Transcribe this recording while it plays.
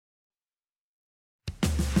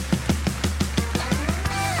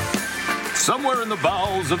Somewhere in the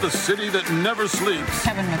bowels of the city that never sleeps.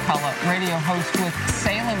 Kevin McCullough, radio host with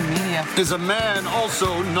Salem Media. Is a man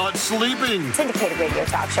also not sleeping. Syndicated radio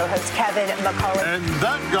talk show host Kevin McCullough. And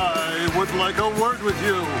that guy would like a word with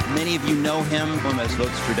you. Many of you know him as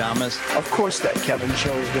Vostradamus. Of course that Kevin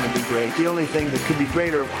show is going to be great. The only thing that could be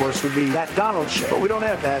greater, of course, would be that Donald show. But we don't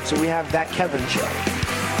have that, so we have that Kevin show.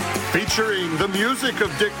 Featuring the music of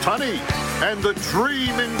Dick Tunney and the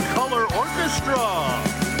Dream in Color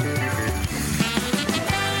Orchestra.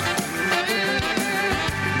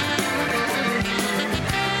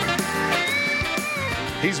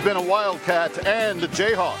 He's been a Wildcat and a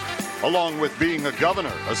Jayhawk, along with being a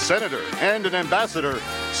governor, a senator, and an ambassador,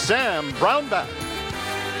 Sam Brownback.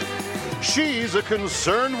 She's a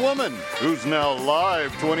concerned woman who's now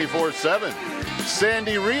live 24/7,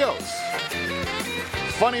 Sandy Rios.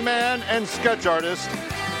 Funny man and sketch artist,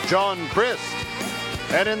 John Christ.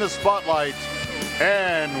 And in the spotlight,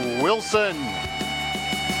 Ann Wilson.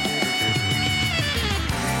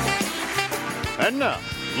 And now,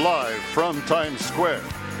 live from Times Square,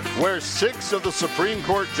 where 6 of the Supreme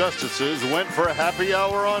Court justices went for a happy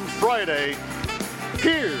hour on Friday,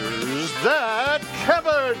 here's that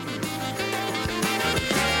Kevin!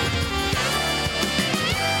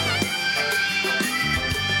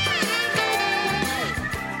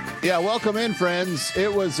 Yeah, welcome in, friends.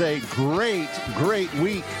 It was a great, great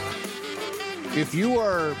week. If you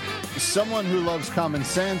are someone who loves common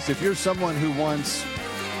sense, if you're someone who wants,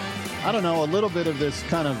 I don't know, a little bit of this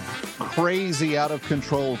kind of crazy,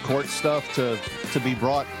 out-of-control court stuff to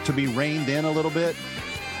be reined in a little bit,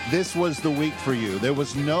 this was the week for you. There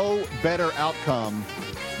was no better outcome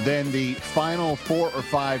than the final 4 or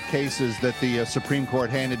 5 cases that the Supreme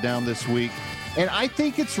Court handed down this week. And I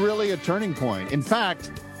think it's really a turning point. In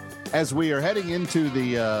fact, as we are heading into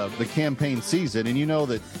the campaign season, and you know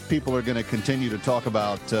that people are going to continue to talk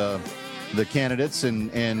about the candidates, and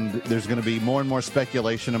there's going to be more and more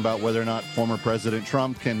speculation about whether or not former President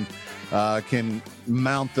Trump can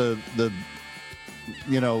mount the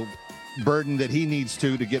burden that he needs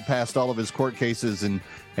to get past all of his court cases and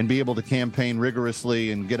be able to campaign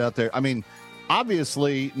rigorously and get out there. I mean,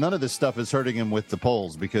 obviously, none of this stuff is hurting him with the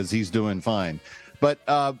polls because he's doing fine. But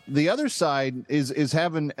the other side is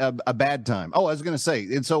having a bad time. Oh, I was going to say,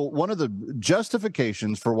 and so one of the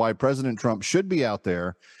justifications for why President Trump should be out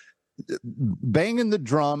there banging the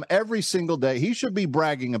drum every single day, he should be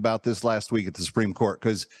bragging about this last week at the Supreme Court,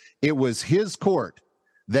 because it was his court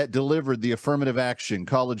that delivered the affirmative action,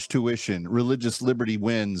 college tuition, religious liberty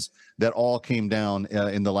wins that all came down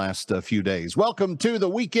in the last few days. Welcome to the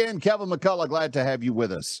weekend. Kevin McCullough, glad to have you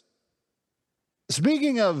with us.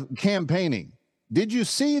 Speaking of campaigning, did you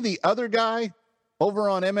see the other guy over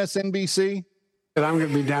on MSNBC? I'm going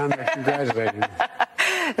to be down there congratulating him.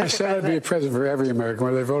 I said I'd be a president for every American,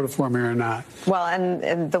 whether they voted for me or not. Well,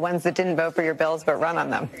 and the ones that didn't vote for your bills but run on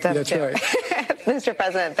them. That's right. Mr.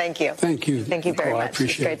 President, thank you. Thank you. Thank you very much. I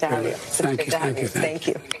appreciate it's great to have you. Thank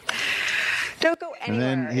you. Don't go anywhere.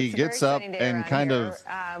 And then he gets up and kind of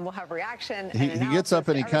we'll have reaction. He gets up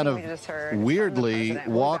and he kind of weirdly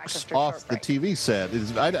walks off the TV set.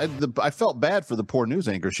 I felt bad for the poor news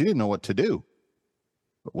anchor. She didn't know what to do.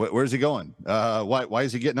 Where's he going? Why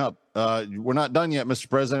is he getting up? We're not done yet, Mr.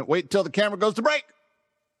 President. Wait till the camera goes to break.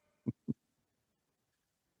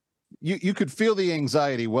 You could feel the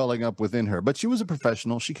anxiety welling up within her, but she was a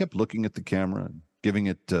professional. She kept looking at the camera and giving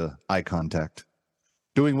it eye contact,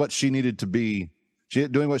 doing what she needed to do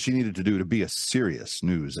to be a serious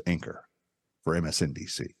news anchor for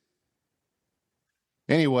MSNBC.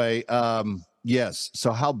 Anyway, yes.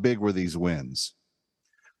 So how big were these wins?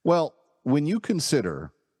 Well, when you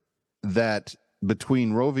consider that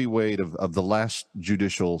between Roe v. Wade of the last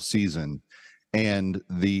judicial season and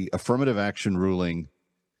the affirmative action ruling,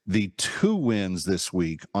 the 2 wins this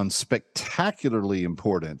week on spectacularly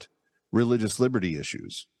important religious liberty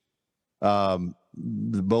issues,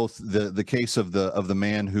 both the case of the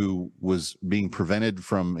man who was being prevented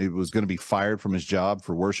from, it was going to be fired from his job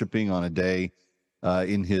for worshiping on a day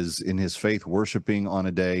in his faith, worshiping on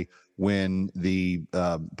a day when the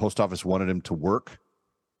post office wanted him to work,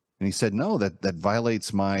 and he said, no, that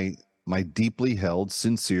violates my deeply held,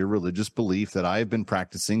 sincere religious belief that I have been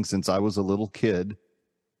practicing since I was a little kid.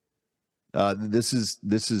 This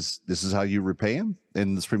is how you repay him.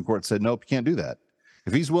 And the Supreme Court said, nope, you can't do that.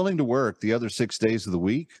 If he's willing to work the other 6 days of the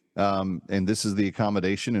week, and this is the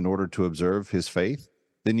accommodation in order to observe his faith,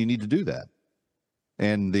 then you need to do that.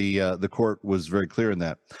 And the court was very clear in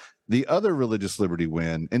that. The other religious liberty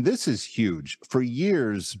win, and this is huge. For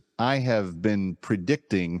years, I have been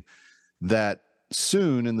predicting that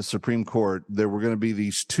soon in the Supreme Court, there were going to be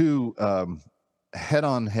these 2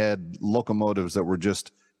 head-on-head locomotives that were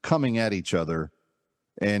just coming at each other,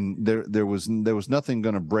 and there was nothing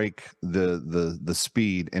going to break the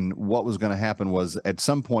speed. And what was going to happen was, at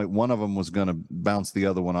some point, one of them was going to bounce the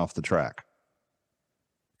other one off the track.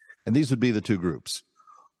 And these would be the two groups.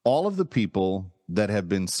 All of the people that have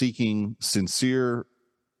been seeking sincere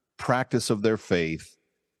practice of their faith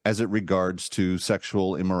as it regards to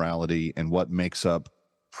sexual immorality and what makes up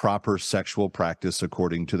proper sexual practice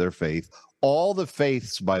according to their faith. All the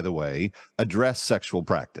faiths, by the way, address sexual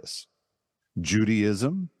practice.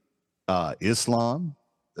 Judaism, Islam,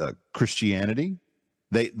 Christianity,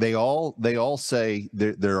 they all say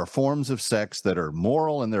there are forms of sex that are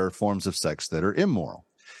moral and there are forms of sex that are immoral.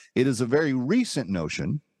 It is a very recent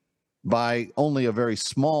notion by only a very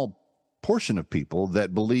small portion of people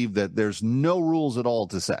that believe that there's no rules at all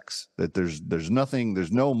to sex, that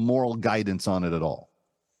there's no moral guidance on it at all.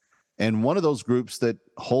 And one of those groups that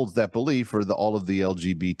holds that belief are all of the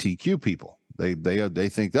LGBTQ people. They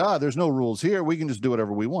think, there's no rules here. We can just do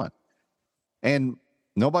whatever we want. And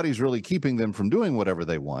nobody's really keeping them from doing whatever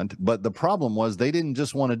they want. But the problem was they didn't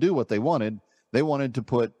just want to do what they wanted. They wanted to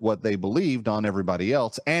put what they believed on everybody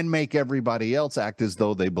else and make everybody else act as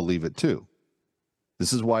though they believe it too.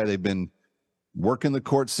 This is why they've been working the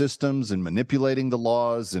court systems and manipulating the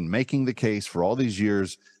laws and making the case for all these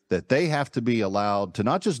years that they have to be allowed to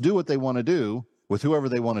not just do what they want to do with whoever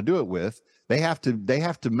they want to do it with. They have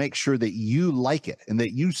to make sure that you like it and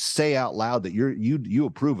that you say out loud that you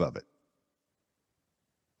approve of it.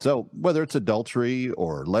 So whether it's adultery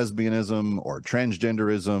or lesbianism or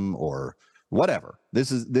transgenderism or whatever,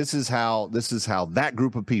 this is how that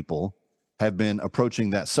group of people have been approaching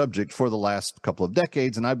that subject for the last couple of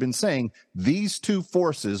decades. And I've been saying these two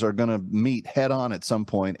forces are going to meet head on at some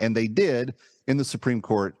point, and they did in the Supreme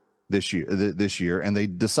Court this year, and they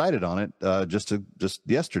decided on it just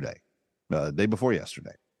yesterday, day before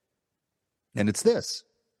yesterday. And it's this: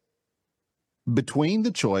 between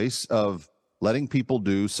the choice of letting people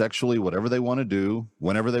do sexually whatever they want to do,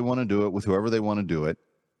 whenever they want to do it, with whoever they want to do it,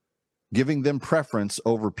 giving them preference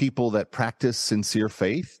over people that practice sincere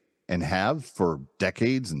faith and have for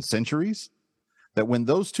decades and centuries, that when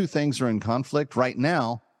those two things are in conflict right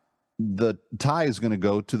now, the tie is going to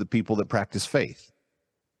go to the people that practice faith,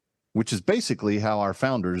 which is basically how our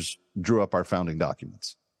founders drew up our founding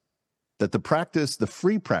documents. That the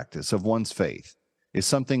free practice of one's faith is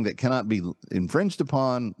something that cannot be infringed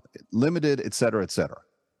upon, limited, et cetera, et cetera.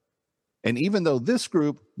 And even though this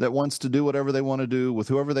group that wants to do whatever they want to do with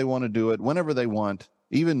whoever they want to do it, whenever they want,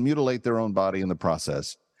 even mutilate their own body in the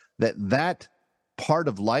process, that part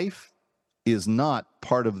of life is not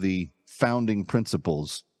part of the founding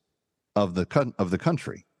principles of the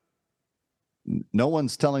country. No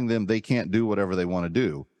one's telling them they can't do whatever they want to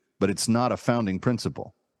do, but it's not a founding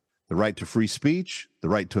principle. The right to free speech, the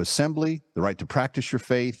right to assembly, the right to practice your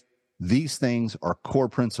faith, these things are core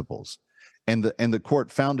principles. And the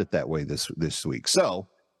court found it that way this week. So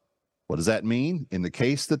what does that mean? In the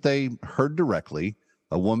case that they heard directly,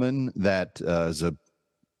 a woman that is a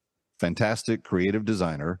fantastic creative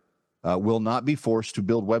designer will not be forced to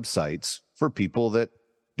build websites for people that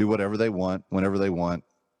do whatever they want, whenever they want,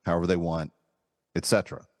 however they want,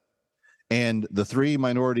 etc. And the three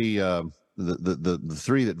minority, the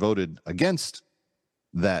three that voted against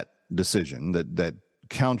that decision, that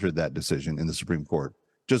countered that decision in the Supreme Court,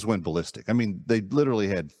 just went ballistic. I mean, they literally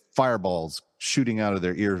had fireballs shooting out of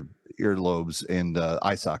their earlobes and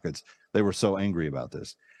eye sockets. They were so angry about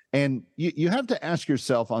this. And you have to ask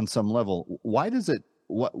yourself on some level, why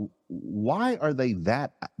are they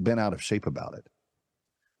that bent out of shape about it?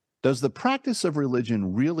 Does the practice of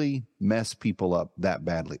religion really mess people up that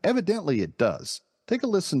badly? Evidently it does. Take a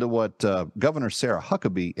listen to what Governor Sarah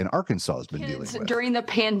Huckabee in Arkansas has been dealing with. During the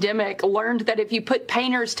pandemic, learned that if you put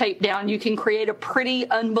painter's tape down, you can create a pretty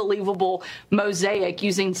unbelievable mosaic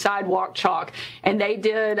using sidewalk chalk. And they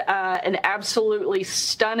did an absolutely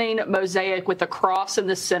stunning mosaic with a cross in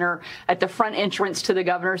the center at the front entrance to the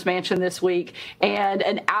governor's mansion this week. And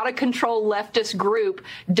an out-of-control leftist group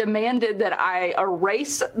demanded that I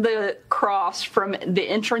erase the cross from the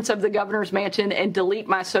entrance of the governor's mansion and delete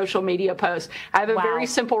my social media posts. I have a very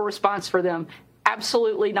simple response for them.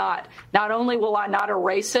 Absolutely not. Not only will I not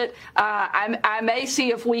erase it, I may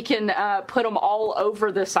see if we can put them all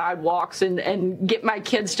over the sidewalks and get my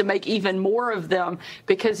kids to make even more of them,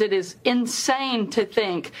 because it is insane to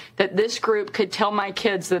think that this group could tell my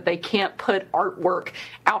kids that they can't put artwork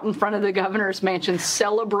out in front of the governor's mansion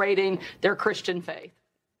celebrating their Christian faith.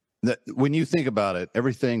 When you think about it,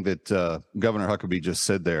 everything that Governor Huckabee just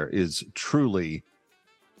said there is truly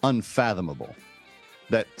unfathomable.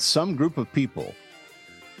 That some group of people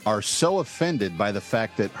are so offended by the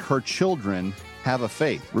fact that her children have a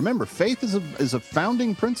faith. Remember, faith is a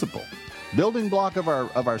founding principle, building block of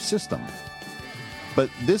our system. But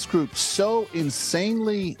this group so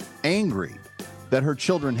insanely angry that her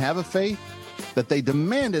children have a faith that they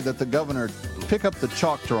demanded that the governor pick up the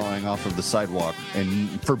chalk drawing off of the sidewalk and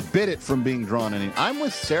forbid it from being drawn any. I'm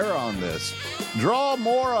with Sarah on this. Draw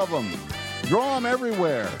more of them. Draw them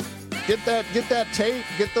everywhere. Get that tape,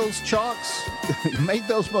 get those chalks, make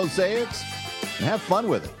those mosaics, and have fun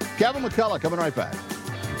with it. Kevin McCullough coming right back.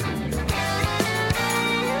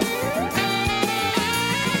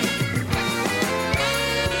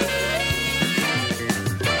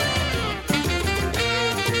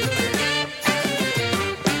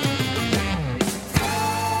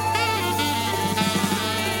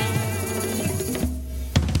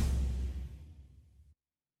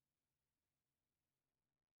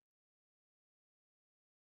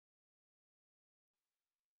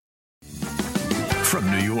 From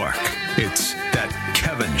New York, it's That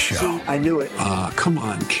Kevin Show. See, I knew it. Come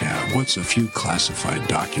on, Kev. What's a few classified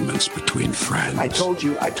documents between friends? I told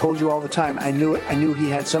you all the time. I knew it. I knew he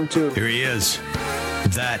had some too. Here he is.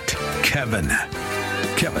 That Kevin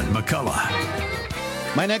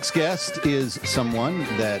McCullough. My next guest is someone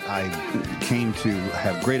that I came to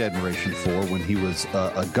have great admiration for when he was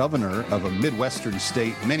a governor of a Midwestern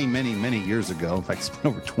state many, many, many years ago. In fact, it's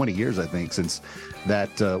been over 20 years, I think, since that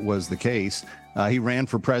was the case. He ran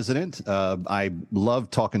for president. I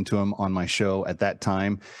loved talking to him on my show at that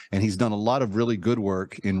time, and he's done a lot of really good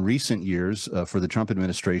work in recent years for the Trump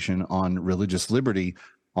administration on religious liberty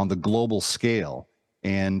on the global scale.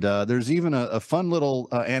 And there's even a fun little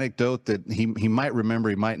anecdote that he might remember,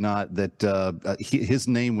 he might not, that his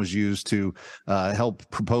name was used to help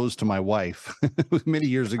propose to my wife many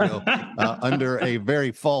years ago under a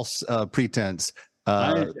very false pretense.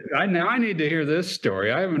 Now I need to hear this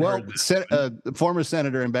story. I haven't heard this. Former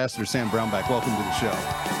Senator Ambassador Sam Brownback, welcome to the show.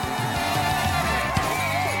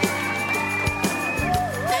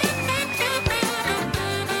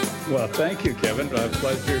 Well, thank you, Kevin.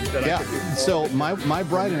 Pleasure that I could do. So my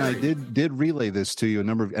bride and I did relay this to you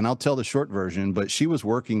and I'll tell the short version, but she was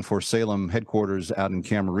working for Salem headquarters out in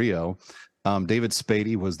Camarillo. David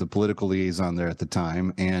Spady was the political liaison there at the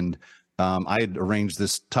time, and I had arranged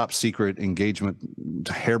this top secret engagement,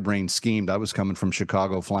 harebrained scheme. I was coming from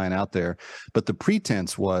Chicago, flying out there, but the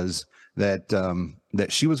pretense was that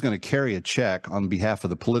she was going to carry a check on behalf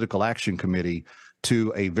of the Political Action Committee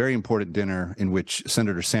to a very important dinner in which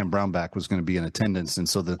Senator Sam Brownback was going to be in attendance. And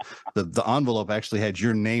so the envelope actually had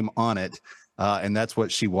your name on it. And that's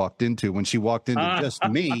what she walked into when she walked into just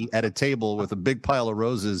me at a table with a big pile of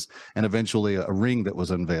roses and eventually a ring that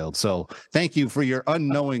was unveiled. So thank you for your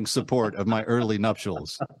unknowing support of my early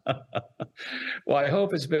nuptials. Well, I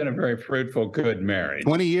hope it's been a very fruitful, good marriage.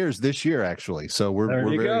 20 years this year, actually. So there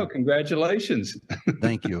you go. Congratulations.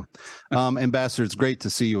 Thank you. Ambassador, it's great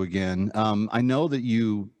to see you again. I know that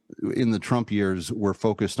you, in the Trump years, were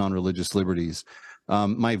focused on religious liberties.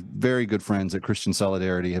 My very good friends at Christian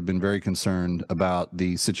Solidarity have been very concerned about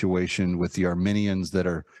the situation with the Armenians that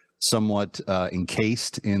are somewhat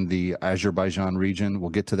encased in the Azerbaijan region. We'll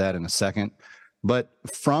get to that in a second. But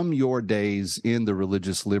from your days in the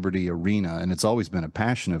religious liberty arena, and it's always been a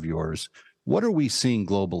passion of yours, what are we seeing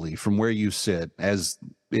globally from where you sit as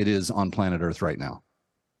it is on planet Earth right now?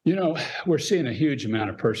 You know, we're seeing a huge amount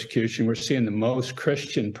of persecution. We're seeing the most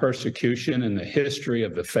Christian persecution in the history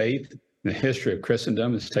of the faith. The history of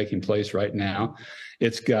Christendom is taking place right now.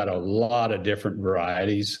 It's got a lot of different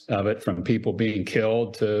varieties of it, from people being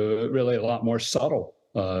killed to really a lot more subtle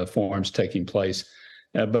forms taking place.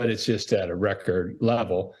 But it's just at a record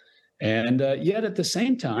level. And yet at the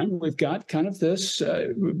same time, we've got kind of this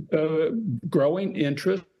growing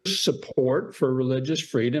interest, support for religious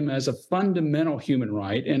freedom as a fundamental human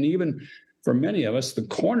right. And even for many of us, the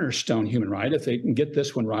cornerstone human right. If they can get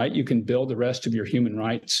this one right, you can build the rest of your human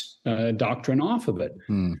rights doctrine off of it.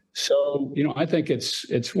 So, you know, I think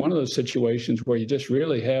it's one of those situations where you just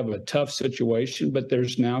really have a tough situation, but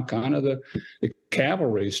there's now kind of the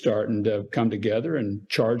cavalry starting to come together and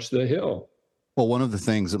charge the hill. Well, one of the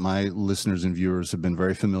things that my listeners and viewers have been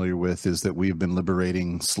very familiar with is that we have been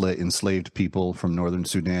liberating enslaved people from northern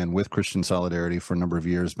Sudan with Christian Solidarity for a number of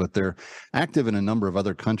years, but they're active in a number of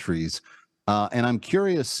other countries. And I'm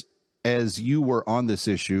curious, as you were on this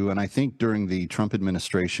issue, and I think during the Trump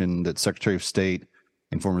administration, that Secretary of State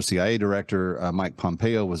and former CIA Director Mike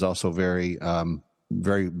Pompeo was also very,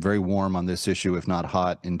 very warm on this issue, if not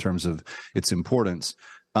hot, in terms of its importance.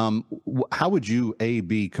 How would you,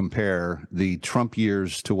 B, compare the Trump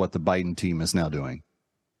years to what the Biden team is now doing?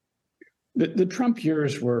 The Trump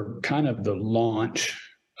years were kind of the launch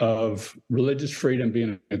of religious freedom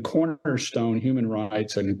being a cornerstone human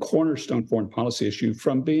rights and a cornerstone foreign policy issue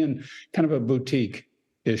from being kind of a boutique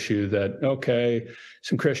issue that, okay,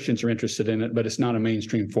 some Christians are interested in it, but it's not a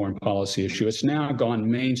mainstream foreign policy issue. It's now gone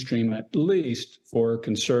mainstream, at least for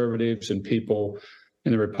conservatives and people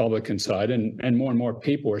in the Republican side. And more and more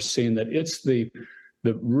people are seeing that it's the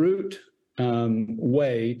root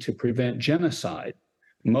way to prevent genocide.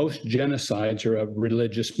 Most genocides are of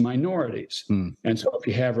religious minorities. And so if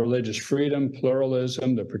you have religious freedom,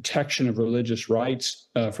 pluralism, the protection of religious rights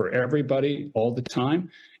for everybody all the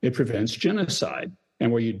time, it prevents genocide.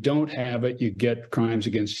 And where you don't have it, you get crimes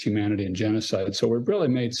against humanity and genocide. So we've really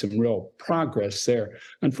made some real progress there.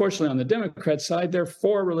 Unfortunately, on the Democrat side, they're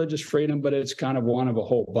for religious freedom, but it's kind of one of a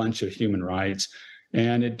whole bunch of human rights.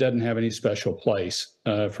 And it doesn't have any special place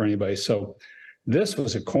for anybody. So this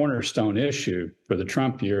was a cornerstone issue for the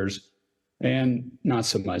Trump years, and not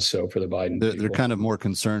so much so for the Biden. They're kind of more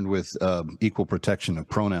concerned with equal protection of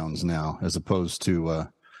pronouns now, as opposed to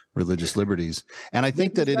religious liberties. And I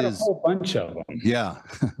think that it is a whole bunch of them. Yeah,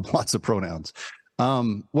 lots of pronouns.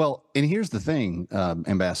 Well, and here's the thing,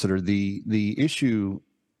 Ambassador, the issue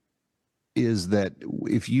is that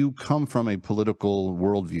if you come from a political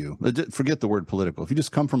worldview, forget the word political, if you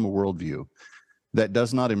just come from a worldview that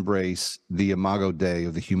does not embrace the imago Dei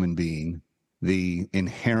of the human being, the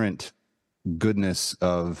inherent goodness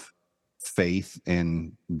of faith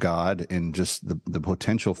in God and just the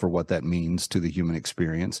potential for what that means to the human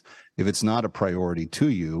experience, if it's not a priority to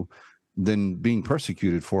you, then being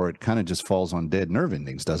persecuted for it kind of just falls on dead nerve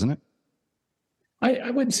endings, doesn't it?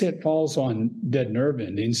 I wouldn't say it falls on dead nerve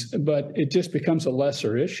endings, but it just becomes a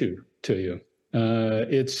lesser issue to you.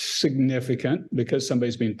 It's significant because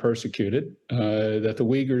somebody's being persecuted. That the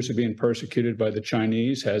Uyghurs are being persecuted by the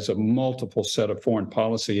Chinese has a multiple set of foreign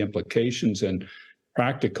policy implications and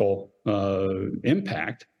practical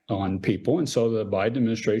impact on people. And so the Biden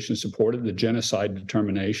administration supported the genocide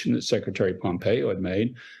determination that Secretary Pompeo had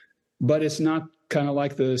made. But it's not kind of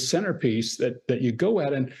like the centerpiece that you go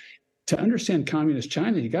at. And to understand communist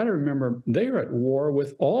China, you got to remember they are at war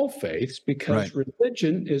with all faiths because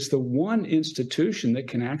religion is the one institution that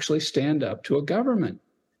can actually stand up to a government.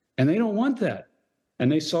 And they don't want that.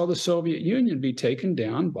 And they saw the Soviet Union be taken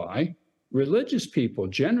down by religious people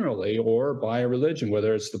generally, or by a religion,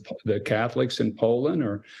 whether it's the Catholics in Poland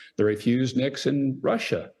or the refuseniks in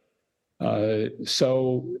Russia.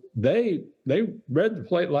 So they read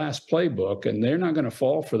the last playbook, and they're not going to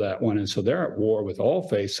fall for that one. And so they're at war with all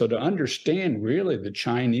faiths. So to understand really the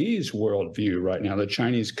Chinese worldview right now, the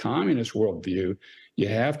Chinese communist worldview, you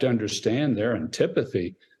have to understand their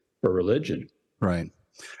antipathy for religion. Right.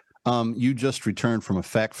 You just returned from a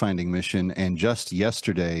fact-finding mission, and just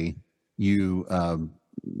yesterday you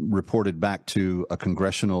reported back to a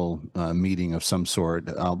congressional meeting of some sort.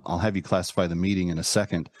 I'll have you classify the meeting in a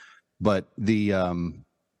second. But when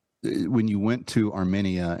you went to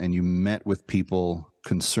Armenia and you met with people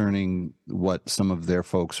concerning what some of their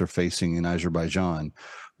folks are facing in Azerbaijan,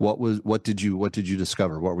 what did you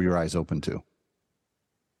discover? What were your eyes open to?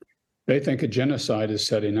 They think a genocide is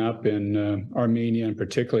setting up in Armenia, and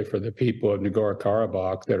particularly for the people of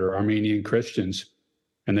Nagorno-Karabakh that are Armenian Christians.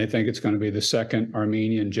 And they think it's going to be the second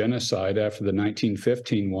Armenian genocide after the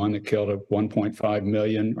 1915 one that killed 1.5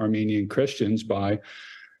 million Armenian Christians by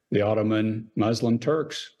the Ottoman Muslim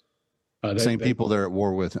Turks. Same people they're at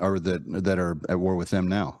war with, or that are at war with them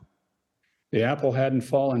now. The apple hadn't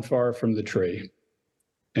fallen far from the tree.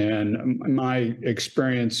 And my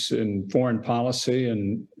experience in foreign policy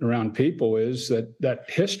and around people is that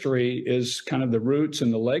history is kind of the roots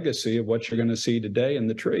and the legacy of what you're going to see today in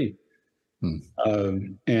the tree.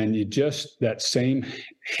 And you just, that same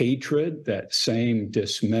hatred, that same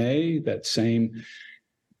dismay, that same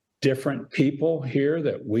different people here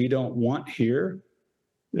that we don't want here.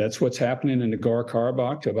 That's what's happening in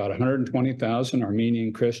Nagorno-Karabakh to about 120,000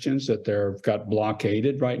 Armenian Christians that they've got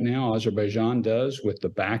blockaded right now. Azerbaijan does, with the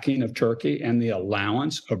backing of Turkey and the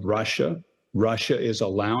allowance of Russia. Russia is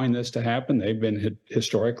allowing this to happen. They've been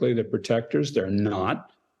historically the protectors. They're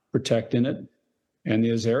not protecting it. And the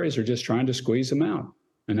Azeris are just trying to squeeze them out.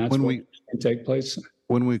 And that's what can take place.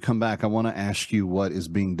 When we come back, I want to ask you what is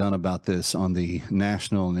being done about this on the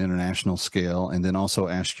national and international scale, and then also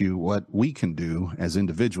ask you what we can do as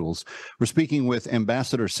individuals. We're speaking with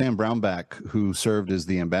Ambassador Sam Brownback, who served as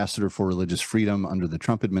the Ambassador for Religious Freedom under the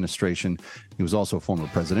Trump administration. He was also a former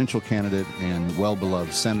presidential candidate and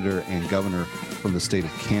well-beloved senator and governor from the state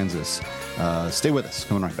of Kansas. Stay with us.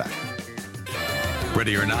 Coming right back.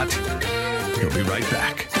 Ready or not, we'll be right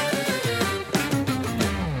back.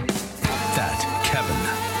 That Kevin.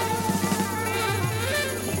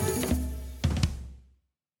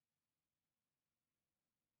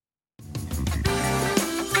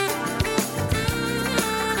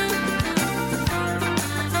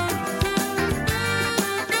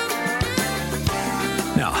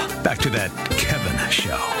 Back to that Kevin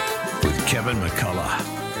Show with Kevin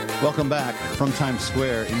McCullough. Welcome back from Times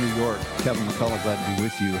Square in New York. Kevin McCullough, glad to be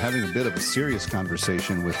with you. Having a bit of a serious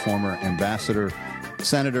conversation with former Ambassador,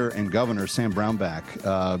 Senator, and Governor Sam Brownback.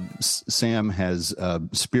 Sam has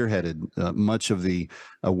spearheaded much of the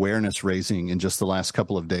awareness raising in just the last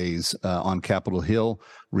couple of days on Capitol Hill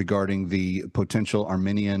regarding the potential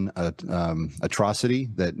Armenian atrocity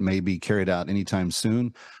that may be carried out anytime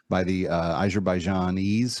soon by the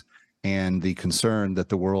Azerbaijanis, and the concern that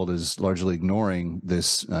the world is largely ignoring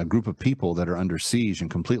this group of people that are under siege and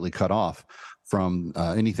completely cut off from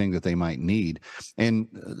anything that they might need. And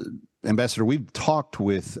Ambassador, we've talked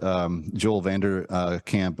with Joel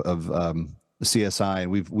Vanderkamp of CSI,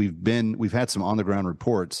 and we've had some on the ground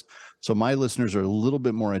reports. So my listeners are a little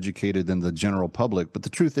bit more educated than the general public. But the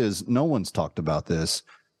truth is, no one's talked about this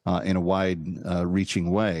in a wide-reaching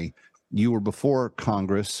way. You were before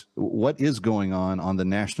Congress. What is going on the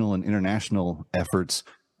national and international efforts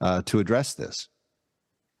to address this?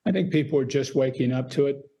 I think people are just waking up to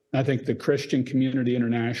it. I think the Christian Community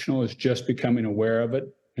International is just becoming aware of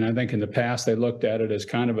it. And I think in the past, they looked at it as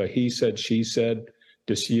kind of a he said, she said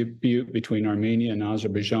dispute between Armenia and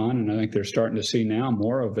Azerbaijan. And I think they're starting to see now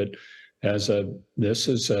more of it as this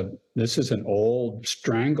is an old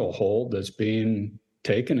stranglehold that's being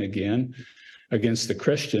taken again against the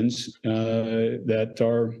Christians that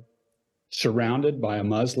are surrounded by a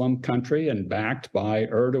Muslim country and backed by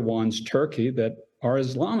Erdogan's Turkey that are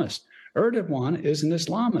Islamists. Erdogan is an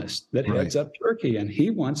Islamist that heads up Turkey, and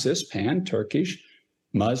he wants this pan-Turkish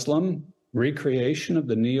Muslim recreation of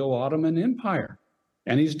the Neo-Ottoman Empire.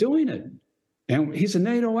 And he's doing it. And he's a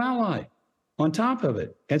NATO ally on top of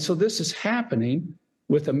it. And so this is happening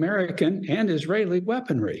with American and Israeli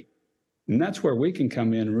weaponry. And that's where we can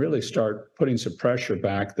come in and really start putting some pressure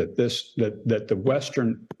back that the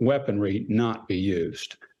Western weaponry not be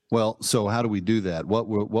used. Well, so how do we do that? What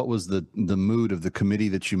was the mood of the committee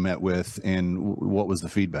that you met with, and what was the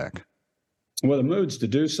feedback? Well, the mood's to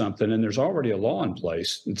do something, and there's already a law in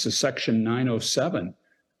place. It's a Section 907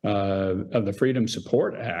 of the Freedom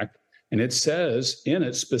Support Act, and it says in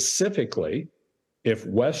it specifically, if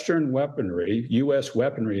Western weaponry, U.S.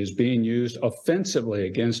 weaponry, is being used offensively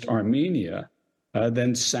against Armenia,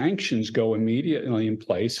 then sanctions go immediately in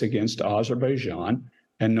place against Azerbaijan,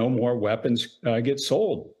 and no more weapons get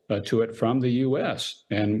sold to it from the U.S.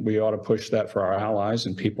 And we ought to push that for our allies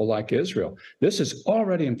and people like Israel. This is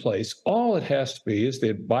already in place. All it has to be is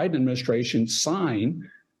the Biden administration sign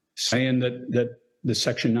saying that the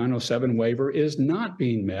Section 907 waiver is not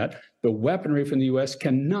being met. The weaponry from the U.S.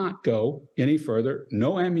 cannot go any further,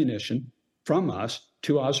 no ammunition from us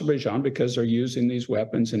to Azerbaijan, because they're using these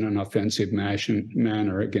weapons in an offensive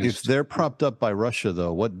manner against. If they're propped up by Russia,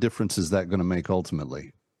 though, what difference is that going to make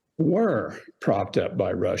ultimately? Were propped up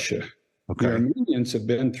by Russia. Okay. The Armenians have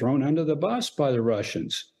been thrown under the bus by the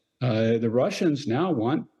Russians. The Russians now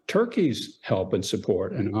want Turkey's help and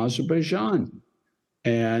support, and Azerbaijan.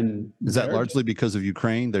 And is that largely because of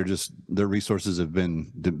Ukraine? Their resources have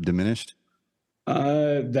been diminished?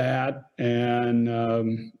 That and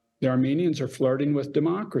the Armenians are flirting with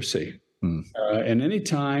democracy. And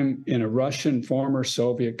anytime in a Russian former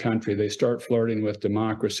Soviet country they start flirting with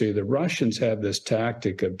democracy, the Russians have this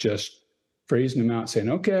tactic of just freezing them out, saying,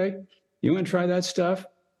 okay, you want to try that stuff?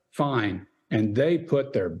 Fine. And they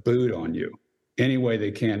put their boot on you any way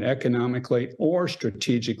they can, economically or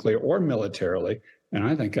strategically or militarily. And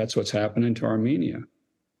I think that's what's happening to Armenia.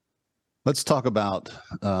 Let's talk about,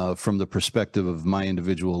 from the perspective of my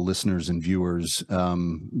individual listeners and viewers,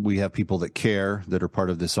 we have people that care, that are part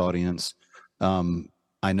of this audience.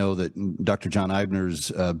 I know that Dr. John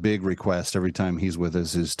Eibner's big request every time he's with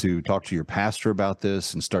us is to talk to your pastor about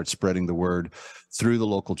this and start spreading the word through the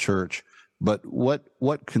local church. But what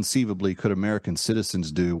conceivably could American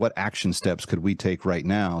citizens do? What action steps could we take right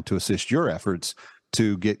now to assist your efforts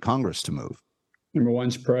to get Congress to move? Number one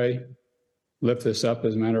is pray. Lift this up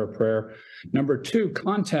as a matter of prayer. Number two,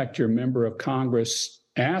 contact your member of Congress,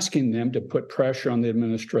 asking them to put pressure on the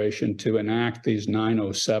administration to enact these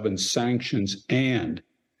 907 sanctions and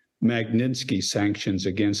Magnitsky sanctions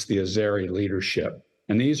against the Azeri leadership.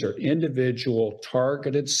 And these are individual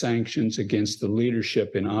targeted sanctions against the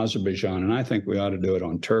leadership in Azerbaijan. And I think we ought to do it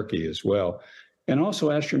on Turkey as well. And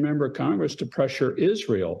also ask your member of Congress to pressure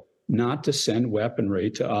Israel not to send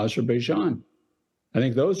weaponry to Azerbaijan. I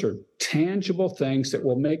think those are tangible things that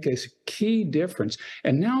will make a key difference.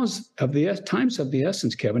 And now is times of the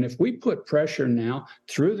essence, Kevin. If we put pressure now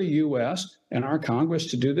through the U.S. and our Congress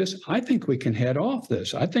to do this, I think we can head off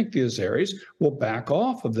this. I think the Azeris will back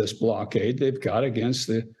off of this blockade they've got against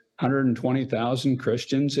the 120,000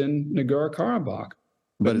 Christians in Nagorno-Karabakh.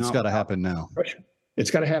 But it's got to happen now.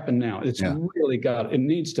 It's got to happen now. It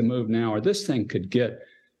needs to move now, or this thing could get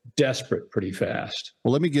desperate pretty fast.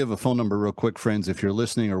 Well, let me give a phone number real quick, friends. If you're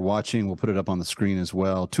listening or watching, we'll put it up on the screen as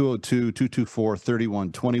well.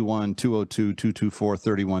 202-224-3121,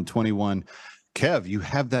 202-224-3121. Kev, you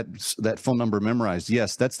have that phone number memorized.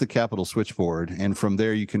 Yes, that's the Capitol switchboard. And from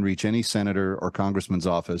there, you can reach any senator or congressman's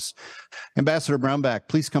office. Ambassador Brownback,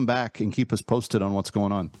 please come back and keep us posted on what's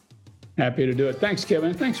going on. Happy to do it. Thanks,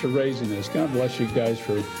 Kevin. Thanks for raising this. God bless you guys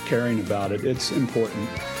for caring about it. It's important.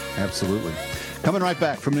 Absolutely. Coming right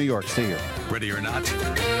back from New York. Stay here. Ready or not,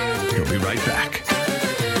 we'll be right back.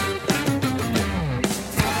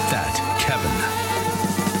 That Kevin.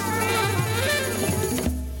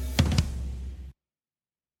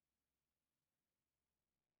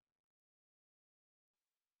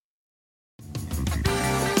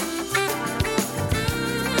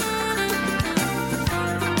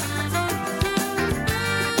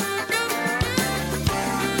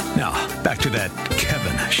 Now, back to that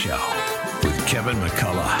Kevin show with Kevin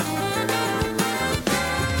McCullough.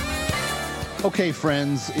 Okay,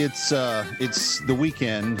 friends, it's the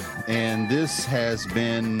weekend, and this has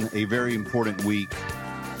been a very important week.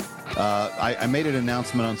 I made an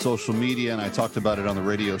announcement on social media, and I talked about it on the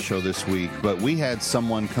radio show this week, but we had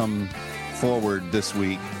someone come forward this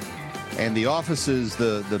week, and the offices,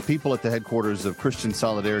 the people at the headquarters of Christian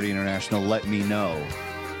Solidarity International let me know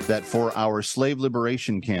that for our slave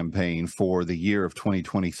liberation campaign for the year of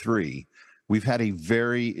 2023, we've had a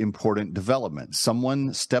very important development.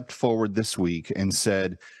 Someone stepped forward this week and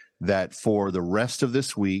said that for the rest of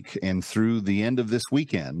this week and through the end of this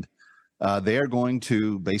weekend, they are going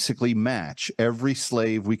to basically match every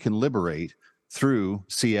slave we can liberate through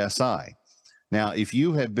CSI. Now, if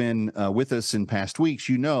you have been with us in past weeks,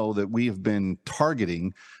 you know that we have been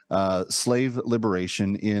targeting slave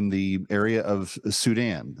liberation in the area of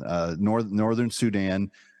Sudan, northern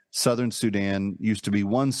Sudan. Southern Sudan used to be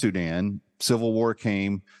one Sudan. Civil war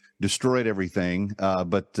came, destroyed everything.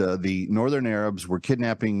 But the northern Arabs were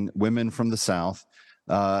kidnapping women from the south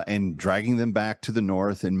and dragging them back to the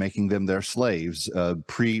north and making them their slaves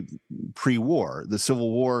pre-war. The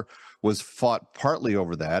Civil War was fought partly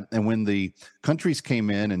over that. And when the countries came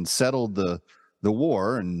in and settled the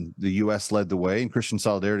war, and the U.S. led the way, and Christian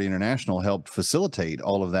Solidarity International helped facilitate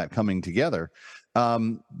all of that coming together,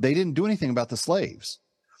 they didn't do anything about the slaves.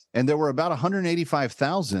 And there were about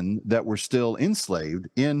 185,000 that were still enslaved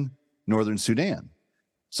in northern Sudan.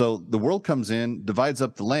 So the world comes in, divides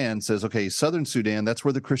up the land, says, okay, southern Sudan, that's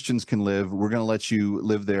where the Christians can live. We're going to let you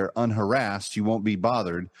live there unharassed. You won't be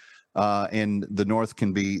bothered. And the north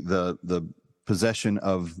can be the possession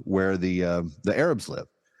of where the Arabs live.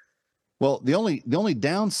 Well, the only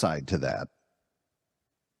downside to that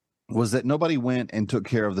was that nobody went and took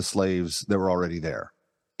care of the slaves that were already there.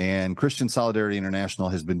 And Christian Solidarity International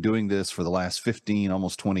has been doing this for the last 15,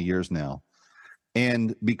 almost 20 years now.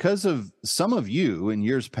 And because of some of you in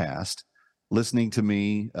years past listening to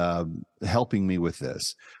me, helping me with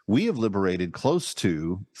this, we have liberated close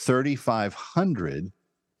to 3,500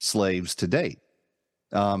 slaves to date.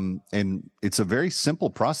 And it's a very simple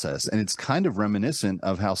process, and it's kind of reminiscent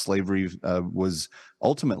of how slavery was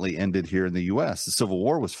ultimately ended here in the U.S. The Civil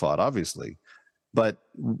War was fought, obviously. But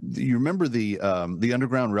you remember the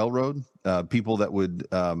Underground Railroad, people that would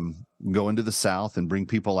go into the South and bring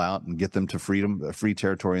people out and get them to freedom, free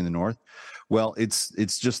territory in the North. Well,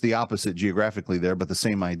 it's just the opposite geographically there, but the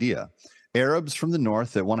same idea. Arabs from the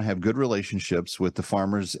North that want to have good relationships with the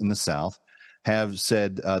farmers in the South have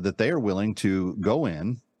said that they are willing to go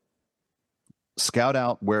in, scout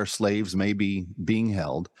out where slaves may be being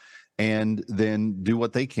held, and then do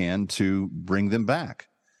what they can to bring them back.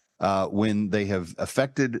 When they have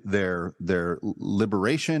effected their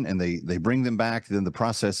liberation and they bring them back, then the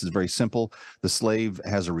process is very simple. The slave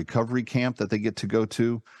has a recovery camp that they get to go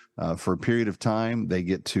to for a period of time. They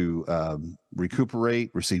get to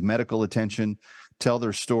recuperate, receive medical attention, tell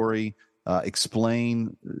their story,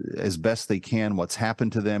 explain as best they can what's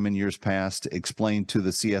happened to them in years past, explain to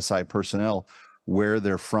the CSI personnel where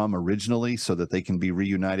they're from originally so that they can be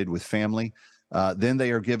reunited with family. Then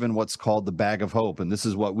they are given what's called the bag of hope. And this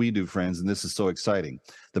is what we do, friends, and this is so exciting.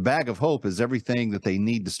 The bag of hope is everything that they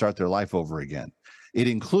need to start their life over again. It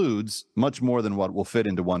includes much more than what will fit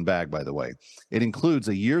into one bag, by the way. It includes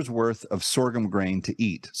a year's worth of sorghum grain to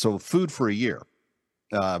eat. So food for a year.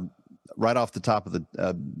 Right off the top of the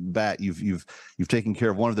bat, you've taken care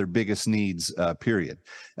of one of their biggest needs, period.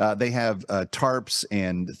 They have tarps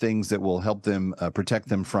and things that will help them protect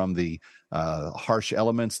them from the harsh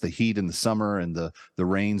elements, the heat in the summer and the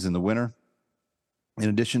rains in the winter. In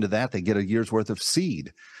addition to that, they get a year's worth of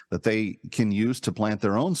seed. that they can use to plant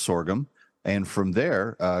their own sorghum, and from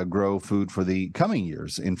there grow food for the coming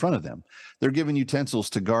years in front of them. They're given utensils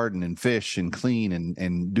to garden and fish and clean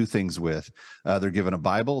and do things with. They're given a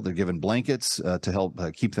Bible. They're given blankets to help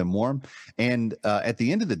keep them warm. And at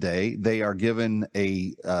the end of the day, they are given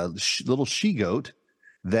a little she-goat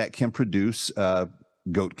that can produce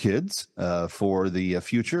goat kids for the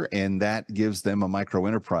future, and that gives them a micro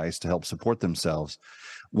enterprise to help support themselves.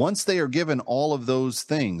 Once they are given all of those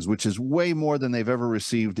things, which is way more than they've ever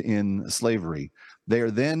received in slavery, they are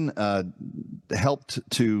then helped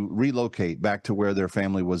to relocate back to where their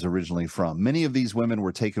family was originally from. Many of these women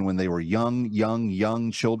were taken when they were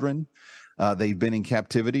young children. They've been in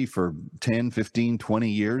captivity for 10, 15, 20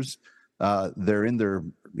 years. They're in their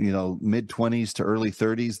mid-20s to early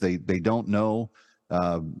 30s. They don't know.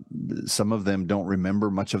 Some of them don't remember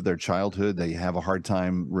much of their childhood. They have a hard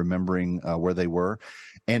time remembering where they were.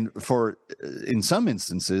 And in some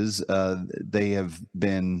instances, they have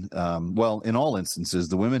been, in all instances,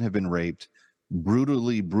 the women have been raped,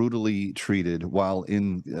 brutally treated while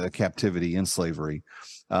in captivity, in slavery.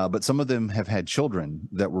 But some of them have had children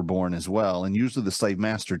that were born as well. And usually the slave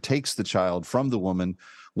master takes the child from the woman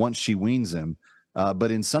once she weans him.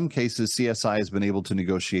 But in some cases, CSI has been able to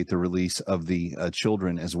negotiate the release of the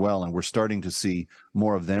children as well. And we're starting to see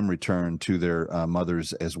more of them return to their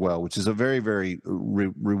mothers as well, which is a very, very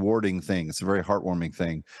rewarding thing. It's a very heartwarming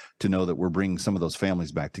thing to know that we're bringing some of those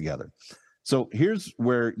families back together. So here's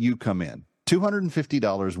where you come in.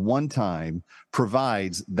 $250 one time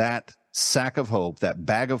provides that sack of hope, that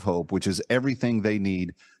bag of hope, which is everything they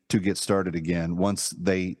need to get started again once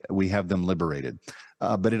we have them liberated.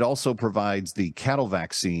 But it also provides the cattle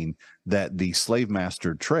vaccine that the slave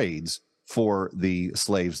master trades for the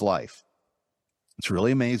slave's life. It's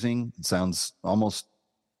really amazing. It sounds almost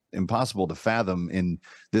impossible to fathom in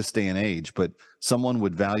this day and age, but someone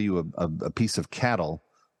would value a piece of cattle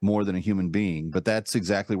more than a human being. But that's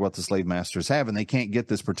exactly what the slave masters have, and they can't get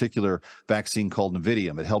this particular vaccine called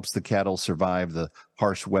Nevidium. It helps the cattle survive the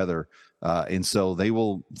harsh weather. And so they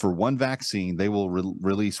will, for one vaccine, they will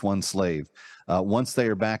release one slave. Once they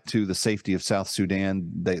are back to the safety of South Sudan,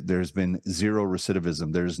 there's been zero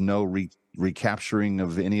recidivism. There's no recapturing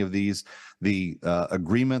of any of these. The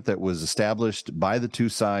agreement that was established by the two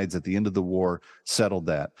sides at the end of the war settled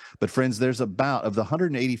that. But friends, there's of the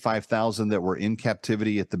 185,000 that were in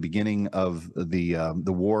captivity at the beginning of the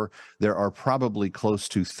war, there are probably close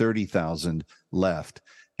to 30,000 left.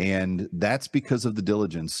 And that's because of the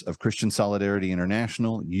diligence of Christian Solidarity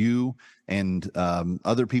International, you and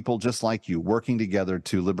other people just like you working together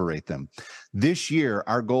to liberate them. This year,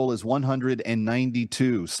 our goal is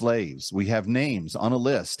 192 slaves. We have names on a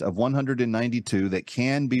list of 192 that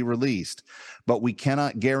can be released, but we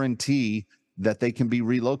cannot guarantee that they can be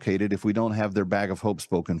relocated if we don't have their bag of hope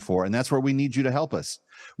spoken for. And that's where we need you to help us.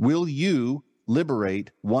 Will you liberate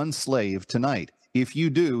one slave tonight? If you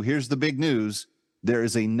do, here's the big news. There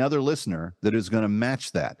is another listener that is going to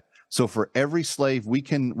match that. So for every slave we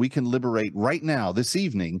can liberate right now, this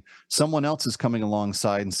evening, someone else is coming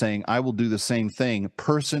alongside and saying, I will do the same thing,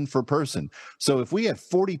 person for person. So if we had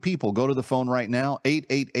 40 people go to the phone right now,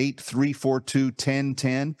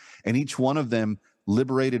 888-342-1010, and each one of them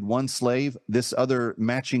liberated one slave, this other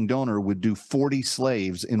matching donor would do 40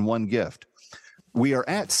 slaves in one gift. We are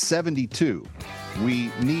at 72.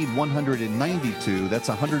 We need 192. That's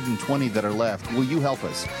 120 that are left. Will you help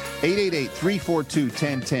us?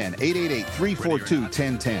 888-342-1010.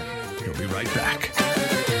 888-342-1010. We'll be right back.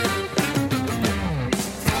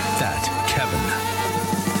 That Kevin.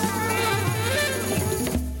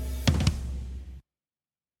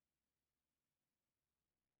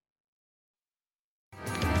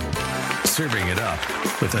 Serving it up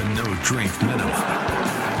with a no-drink minimum.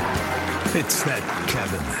 It's That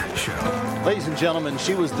Kevin Show. Ladies and gentlemen,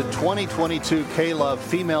 she was the 2022 K-Love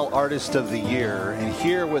Female Artist of the Year. And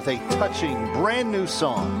here with a touching brand new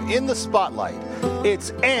song in the spotlight,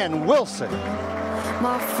 it's Ann Wilson.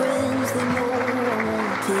 My friends, they know I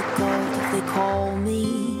won't take off if they call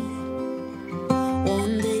me.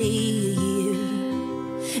 One day a year,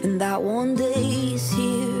 and that one day is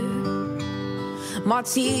here. My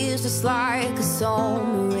tears just like a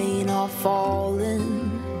summer rain are falling.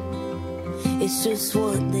 It's just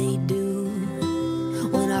what they do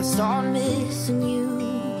when I start missing you.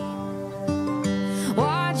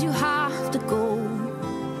 Why'd you have to go?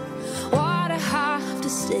 Why'd I have to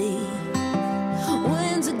stay?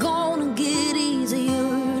 When's it gonna get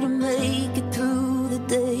easier to make it through the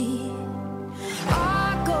day?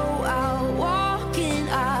 I go out walking,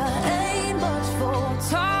 I ain't much for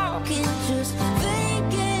talking, just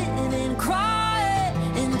thinking and crying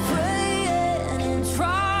and praying and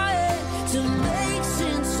trying.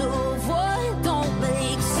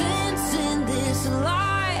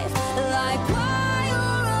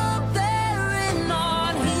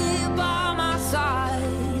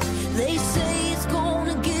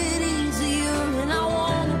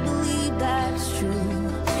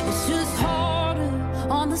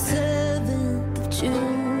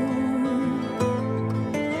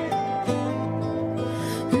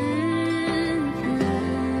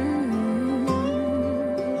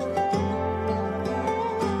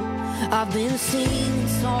 been singing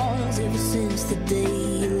songs ever since the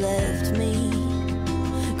day you left me.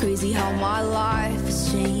 Crazy how my life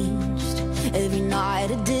has changed. Every night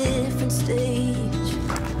a different stage.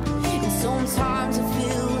 And sometimes it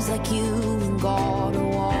feels like you and God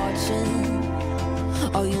are watching.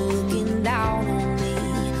 Are you looking down on me?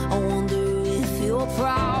 I wonder if you're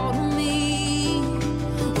proud of me.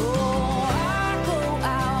 Oh, I go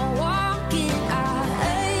out walking. I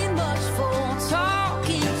ain't much for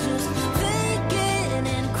talking. Just thinking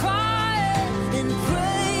and crying and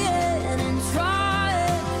praying and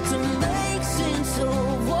trying to make sense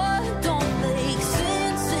of what don't make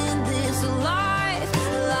sense in this life.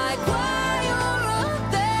 Like why you're up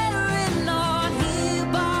there and not here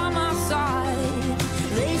by my side.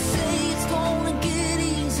 They say it's gonna get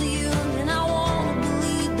easier, and I wanna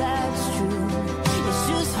believe that's true. It's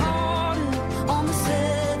just harder on the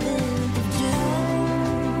 7th of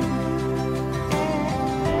June.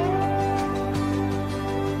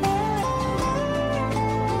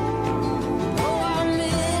 Oh, I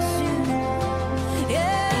miss you.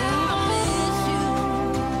 Yeah, I miss you.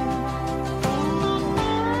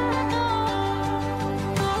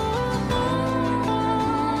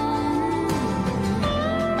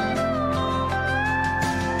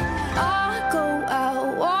 I go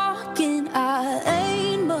out walking. I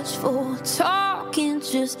ain't much for talking.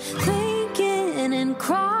 Just thinking and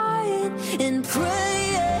crying and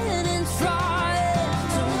praying and trying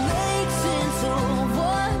to make sense of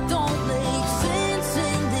what don't make sense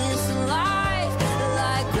in this life.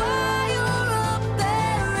 Like why you're up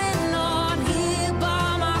there and not here by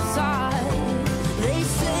my side. They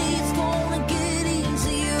say it's gonna get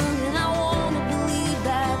easier, and I wanna believe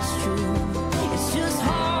that's true. It's just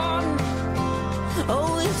hard.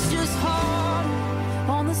 Oh, it's just hard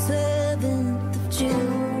on the 7th of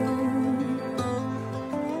June.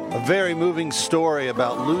 A very moving story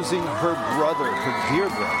about losing her brother, her dear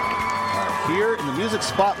brother. Here in the Music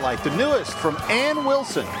Spotlight, the newest from Ann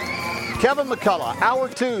Wilson. Kevin McCullough, Hour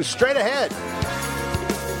 2, straight ahead.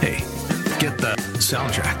 Hey, get the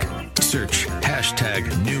soundtrack. Search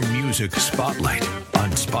 #NewMusicSpotlight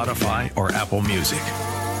on Spotify or Apple Music.